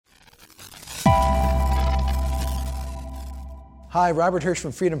Hi, Robert Hirsch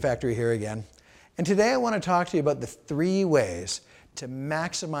from Freedom Factory here again. And today I want to talk to you about the 3 ways to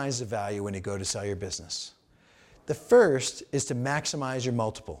maximize the value when you go to sell your business. The first is to maximize your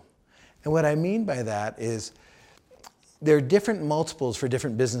multiple. And what I mean by that is there are different multiples for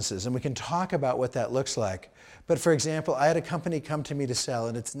different businesses, and we can talk about what that looks like. But for example, I had a company come to me to sell,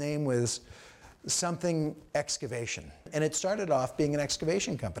 and its name was something excavation. And it started off being an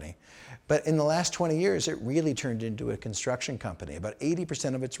excavation company. But in the last 20 years, it really turned into a construction company. About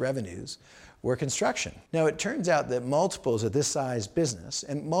 80% of its revenues were construction. Now, it turns out that multiples of this size business,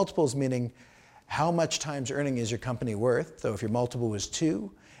 and multiples meaning how much times earning is your company worth. So if your multiple was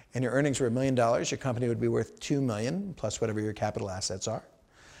 2 and your earnings were $1 million, your company would be worth $2 million plus whatever your capital assets are.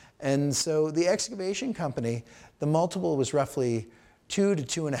 And so the excavation company, the multiple was roughly 2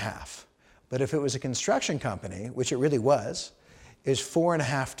 to 2.5. But if it was a construction company, which it really was, is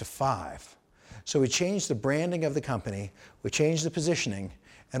 4.5 to 5. So we changed the branding of the company, we changed the positioning,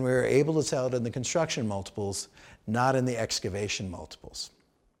 and we were able to sell it in the construction multiples, not in the excavation multiples.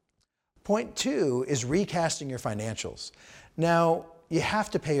 Point 2 is recasting your financials. Now, you have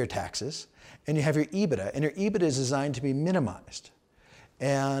to pay your taxes, and you have your EBITDA, and your EBITDA is designed to be minimized.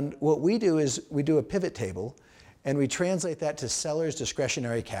 And what we do is we do a pivot table, and we translate that to seller's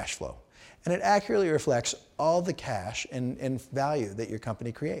discretionary cash flow. And it accurately reflects all the cash and value that your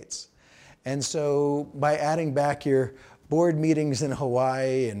company creates. And so by adding back your board meetings in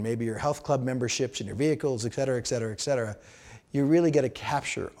Hawaii and maybe your health club memberships and your vehicles, et cetera, et cetera, et cetera, you really get to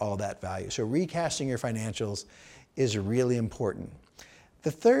capture all that value. So recasting your financials is really important. The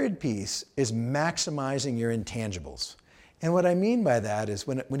third piece is maximizing your intangibles. And what I mean by that is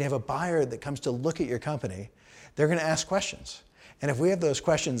when you have a buyer that comes to look at your company, they're going to ask questions. And if we have those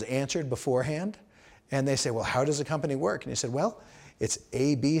questions answered beforehand, and they say, well, how does a company work? And you said, well, it's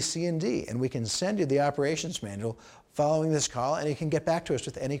A, B, C, and D. And we can send you the operations manual following this call, and you can get back to us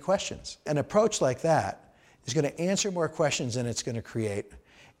with any questions. An approach like that is going to answer more questions than it's going to create.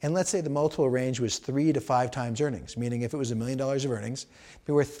 And let's say the multiple range was 3 to 5 times earnings, meaning if it was $1 million of earnings, it'd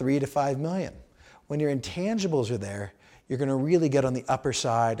be worth 3 to 5 million. When your intangibles are there, you're going to really get on the upper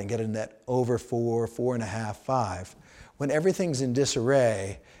side and get in that over 4, 4.5, 5. When everything's in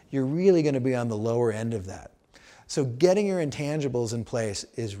disarray, you're really going to be on the lower end of that. So getting your intangibles in place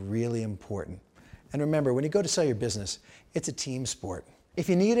is really important. And remember, when you go to sell your business, it's a team sport. If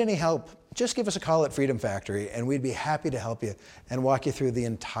you need any help, just give us a call at Freedom Factory, and we'd be happy to help you and walk you through the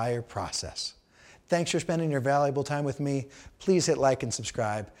entire process. Thanks for spending your valuable time with me. Please hit like and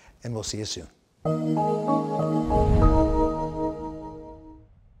subscribe, and we'll see you soon.